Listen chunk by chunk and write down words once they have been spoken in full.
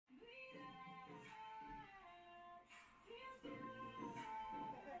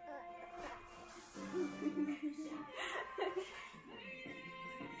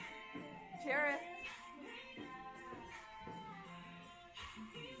Jareth.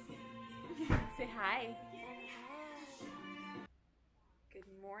 Say hi. Good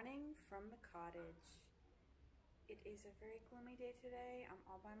morning from the cottage. It is a very gloomy day today. I'm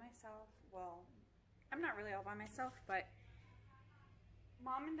all by myself. Well, I'm not really all by myself, but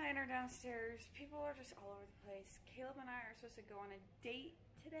Mom and Diane are downstairs. People are just all over the place. Caleb and I are supposed to go on a date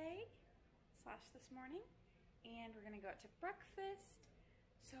today, / this morning, and we're gonna go out to breakfast.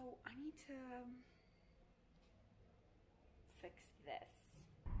 So I need to fix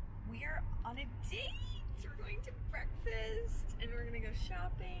this. We are on a date. We're going to breakfast and we're gonna go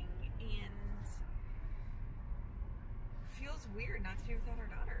shopping, and feels weird not to be without our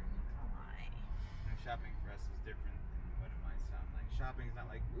daughter. I'm not gonna lie. Shopping for us is different than what it might sound like. Shopping is not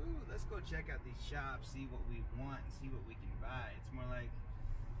like, ooh, let's go check out these shops, see what we want, and see what we can buy. It's more like,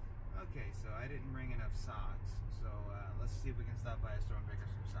 okay, so I didn't bring enough socks, so let's see if we can stop by a store and pick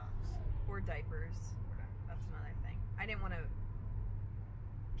up some socks. Or diapers. That's another thing. I didn't want to...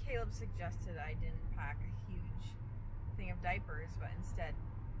 Caleb suggested I didn't pack a huge thing of diapers, but instead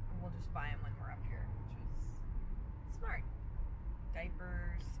we'll just buy them when we're up here, which was smart.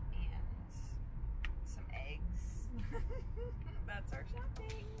 Diapers and some eggs. That's our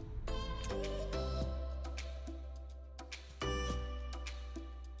shopping.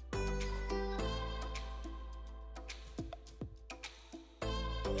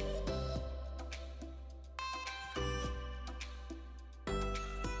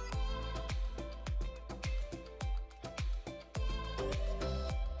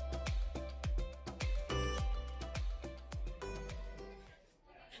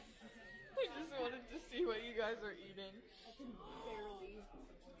 What you guys are eating. I can barely.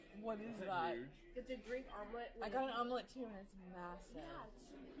 What is that? It's a Greek omelet. I got an omelet too, and it's massive. Yeah.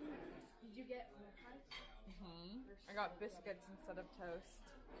 Did you get more fries? I got biscuits instead of toast.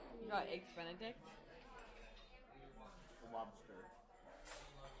 You got eggs Benedict. Lobster.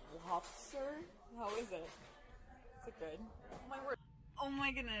 Lobster? How is it? Is it good? Oh my word! Oh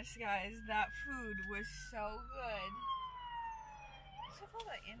my goodness, guys! That food was so good. What's with all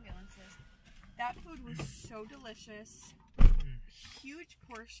the ambulances? That food was so delicious. Huge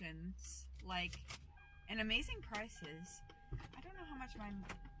portions, like, and amazing prices. I don't know how much my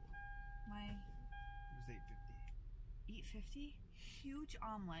It was $8.50. $8.50. Huge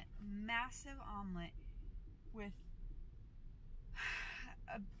omelet, massive omelet with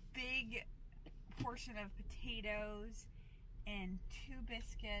a big portion of potatoes and 2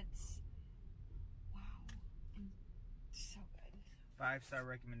 biscuits. Wow, and so good. 5-star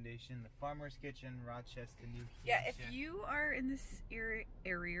recommendation, the Farmer's Kitchen, Rochester, New Hampshire. Yeah, if you are in this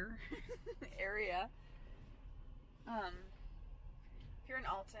area, if you're in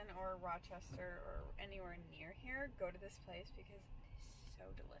Alton or Rochester or anywhere near here, go to this place because it is so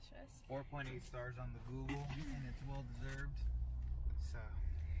delicious. 4.8 stars on the Google, and it's well deserved. So,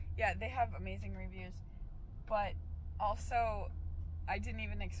 yeah, they have amazing reviews, but also, I didn't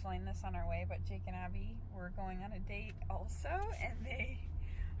even explain this on our way, but Jake and Abby were going on a date also, and they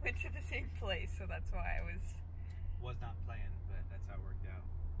went to the same place, so that's why I was not planned, but that's how it worked out.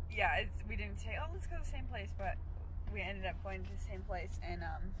 Yeah, we didn't say, oh, let's go to the same place, but we ended up going to the same place, and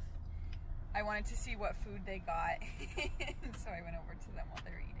I wanted to see what food they got, so I went over to them while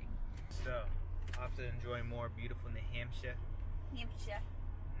they were eating. So, off to enjoy more beautiful New Hampshire. Hampshire.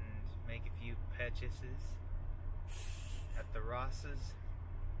 And make a few purchases. At the Ross's,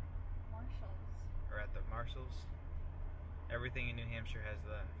 or at the Marshall's. Everything in New Hampshire has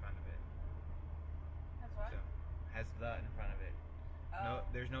the in front of it. That's what? So, has the in front of it. Oh. No,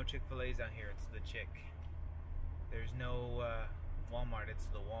 there's no Chick-fil-A's out here. It's the Chick. There's no Walmart. It's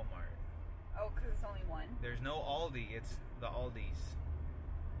the Walmart. Oh, because it's only one. There's no Aldi. It's the Aldi's.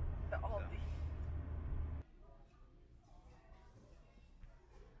 The Aldi.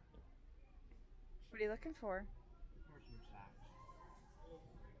 So. What are you looking for?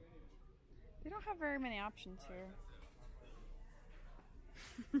 They don't have very many options here.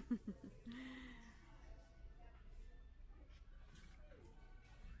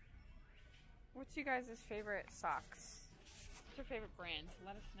 What's you guys' favorite socks? What's your favorite brand?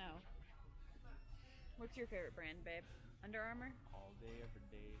 Let us know. What's your favorite brand, babe? Under Armour? All day, every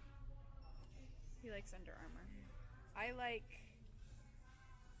day. He likes Under Armour.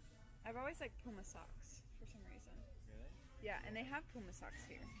 I've always liked Puma socks for some reason. Really? Yeah, and they have Puma socks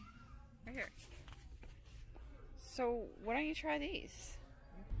here. Right here. So, why don't you try these?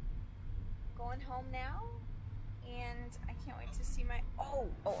 Going home now, and I can't wait to see my... Oh,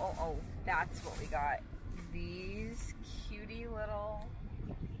 that's what we got. These cutie little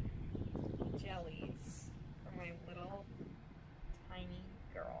jellies from my little tiny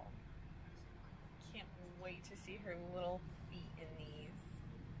girl. Can't wait to see her little feet in these.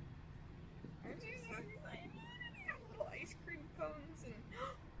 Aren't you so excited? They have little ice cream cones and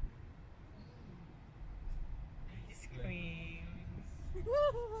ice cream.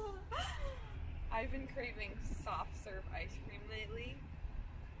 I've been craving soft serve ice cream lately.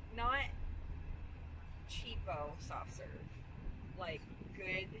 Not cheapo soft serve. Like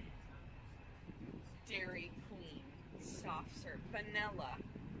good Dairy Queen soft serve. Vanilla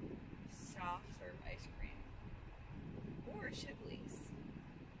soft serve ice cream. Or Shibley's.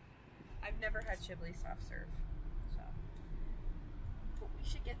 I've never had Shibley's soft serve. So. But we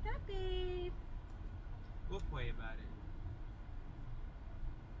should get that, babe. We'll play about it.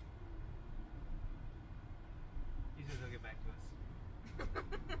 He says he'll get back to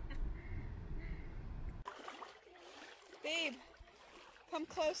us. Babe, come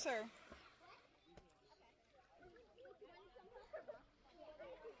closer.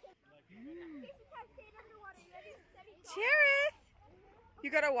 Cherith! You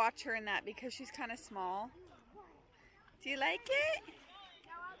gotta watch her in that because she's kind of small. Do you like it?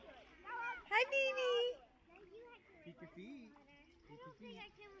 Hi, Mimi. Keep your feet. Keep your feet.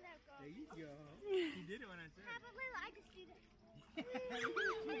 There you go. You did it when I said it. I just do this. And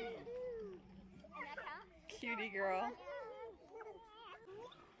that counts? Cutie girl. It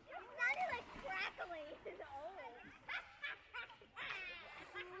sounded like crackling.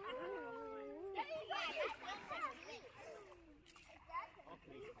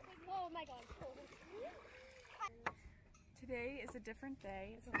 Oh my god. Today is a different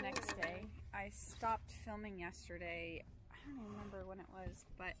day. It's the next day. I stopped filming yesterday. I don't even remember when it was,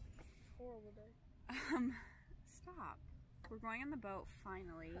 but Horrible day. stop. We're going on the boat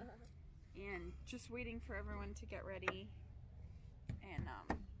finally, and just waiting for everyone to get ready. And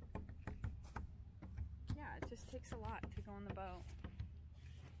yeah, it just takes a lot to go on the boat.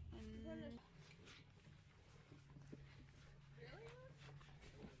 And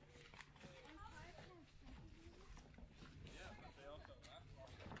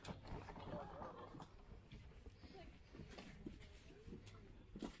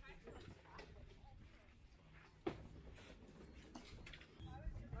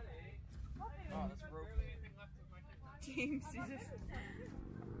Oh, that's broken. James, Jesus.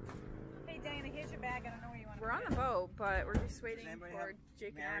 Hey Diana, here's your bag. I don't know where you want to We're on the boat, but we're just waiting anybody for have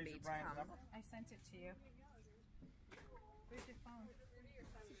Jake and Mary's Abby or to Brian's come. number? I sent it to you. Where's your phone? It's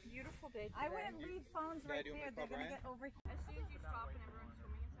a beautiful day today. I wouldn't leave phones right do there. my They're call gonna Brian? get over. As soon as you stop and everyone's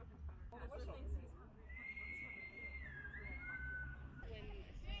swimming and stuff, it's better.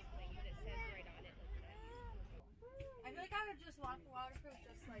 I feel like I would just want the waterproof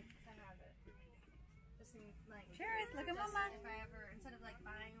just like to have it. Just in, like Cherith, look at just Mama. if I ever instead of like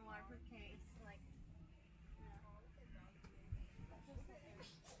buying a waterproof case, like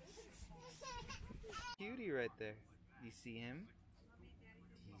Cutie right there. You see him?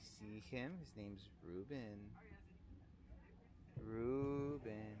 You see him? His name's Ruben.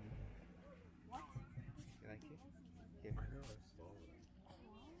 Ruben. What? You like it? Here. I know, I stole it.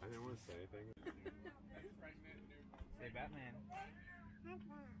 I didn't want to say anything. Say Batman.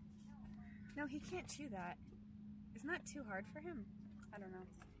 No, he can't chew that. Isn't that too hard for him? I don't know.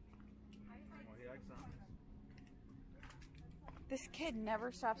 Well, he likes zombies. This kid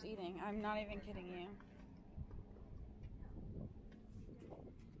never stops eating. I'm not even kidding you.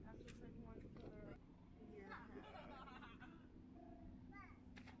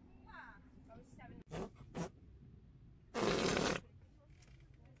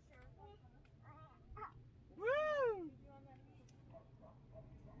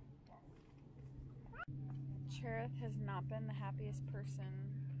 Cherith has not been the happiest person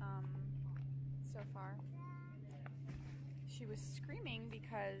so far. She was screaming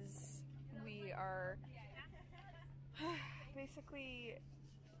because we are basically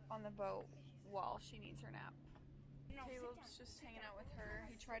on the boat while she needs her nap. Caleb's just hanging out with her.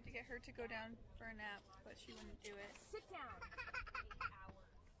 He tried to get her to go down for a nap, but she wouldn't do it. sit down.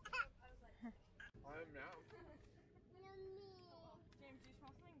 I am now. James, do you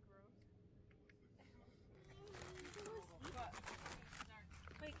smell something gross?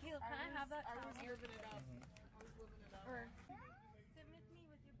 Wait, Caleb, can I have that? I was living it up. I was living it up. Or Sit with me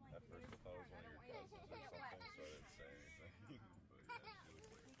with your At blanket. first I thought it was one of your cousins or something, so I didn't say anything. But yeah, she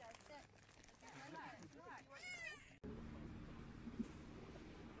was You guys sit.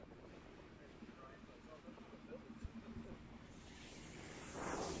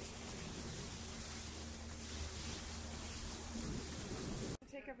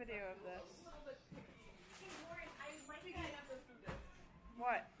 take a video of this.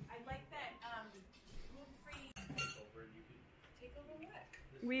 What? I like that gluten-free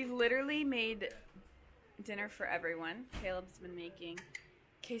We've literally made dinner for everyone. Caleb's been making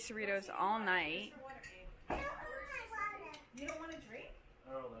quesadillas all night. You don't want a drink?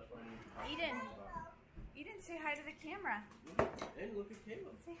 Oh, that's why I need Eden, say hi to the camera. And look at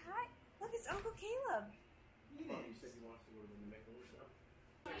Caleb. Say hi. Look, it's Uncle Caleb. You said he wants to go to the Winnipesaukee shop.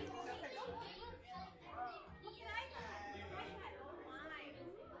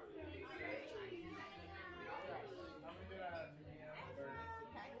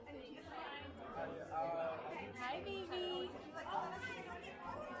 Hi, baby.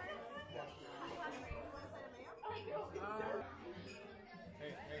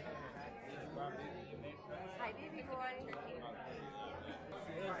 Hi, baby boy.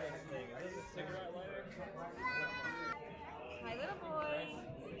 Hi, little boy.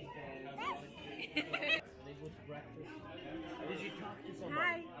 Did you talk to somebody?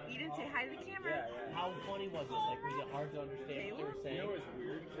 Hi. Eden, say hi to the camera. Yeah. How funny was it? Like, was it hard to understand what they were saying? You know what's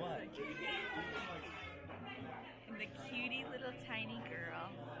weird? What? And the cutie little tiny girl.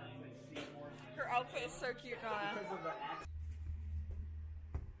 Her outfit is so cute, Nora.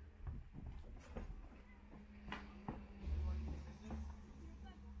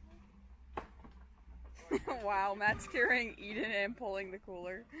 Wow, Matt's carrying Eden and pulling the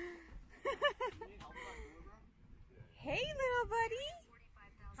cooler. Hey, little buddy.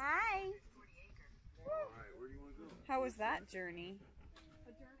 Hi. Alright, where do you want to go? How was that journey? I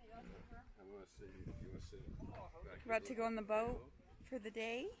want to sit. You want to sit back About to go on the boat for the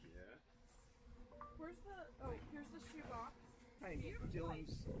day? Yeah. Where's the? Oh, here's the shoe box. Hi,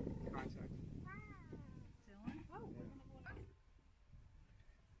 Dylan's contact. Dylan. Oh.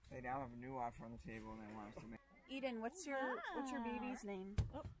 They now have a new offer on the table and they want us to make. Eden, what's your baby's name?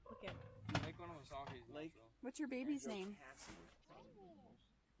 Oh, look at Lake Winnipesaukee. Lake. What's your baby's name?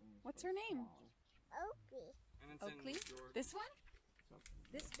 What's her name? Oakley. Oakley? This one?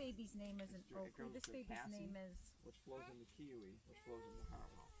 this baby's name isn't Oakley. This baby's name is Which flows into Kiwi, which flows into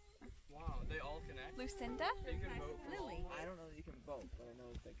Harwell. Wow, they all connect? Lucinda? You can vote for Lily. I don't know that you can vote, but I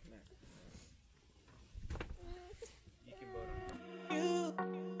know that they connect. You can vote on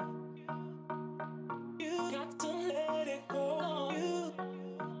You got to let it go.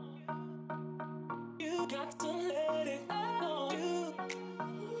 You got to let it go.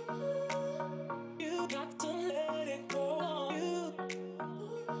 You got to let it go.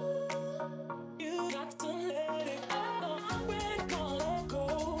 You got to let it go. I'm ready to let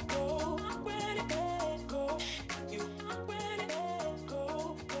go, go. I'm ready to let go. You, I'm ready to let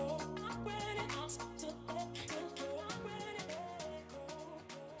go, go. I'm ready to let go. I'm ready to let go.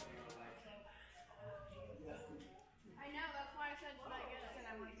 I know. That's why I said should I get it? And I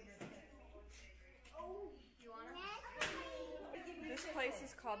want to give it. You want it? This place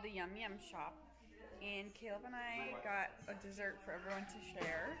is called the Yum Yum Shop. And Caleb and I got a dessert for everyone to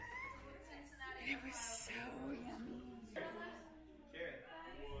share. And it was so yummy.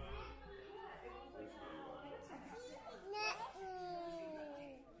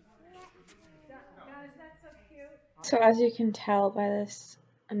 So as you can tell by this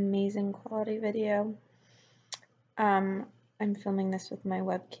amazing quality video, I'm filming this with my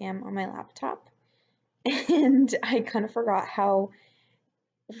webcam on my laptop, and I kind of forgot how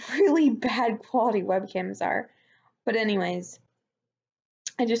really bad quality webcams are. But anyways,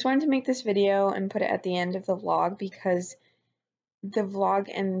 I just wanted to make this video and put it at the end of the vlog because the vlog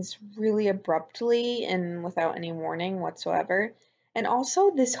ends really abruptly and without any warning whatsoever. And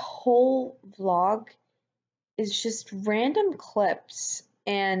also this whole vlog is just random clips,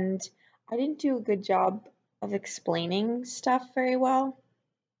 and I didn't do a good job of explaining stuff very well.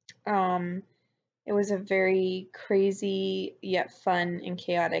 It was a very crazy yet fun and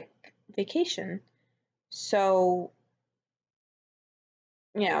chaotic vacation. So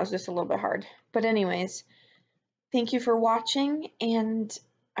yeah, it was just a little bit hard. But anyways, thank you for watching, and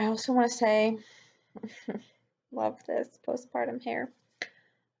I also want to say love this postpartum hair.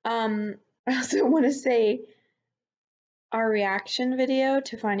 I also want to say our reaction video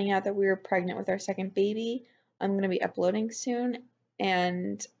to finding out that we were pregnant with our second baby, I'm going to be uploading soon,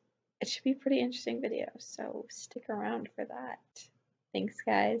 and it should be a pretty interesting video, so stick around for that. Thanks,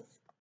 guys.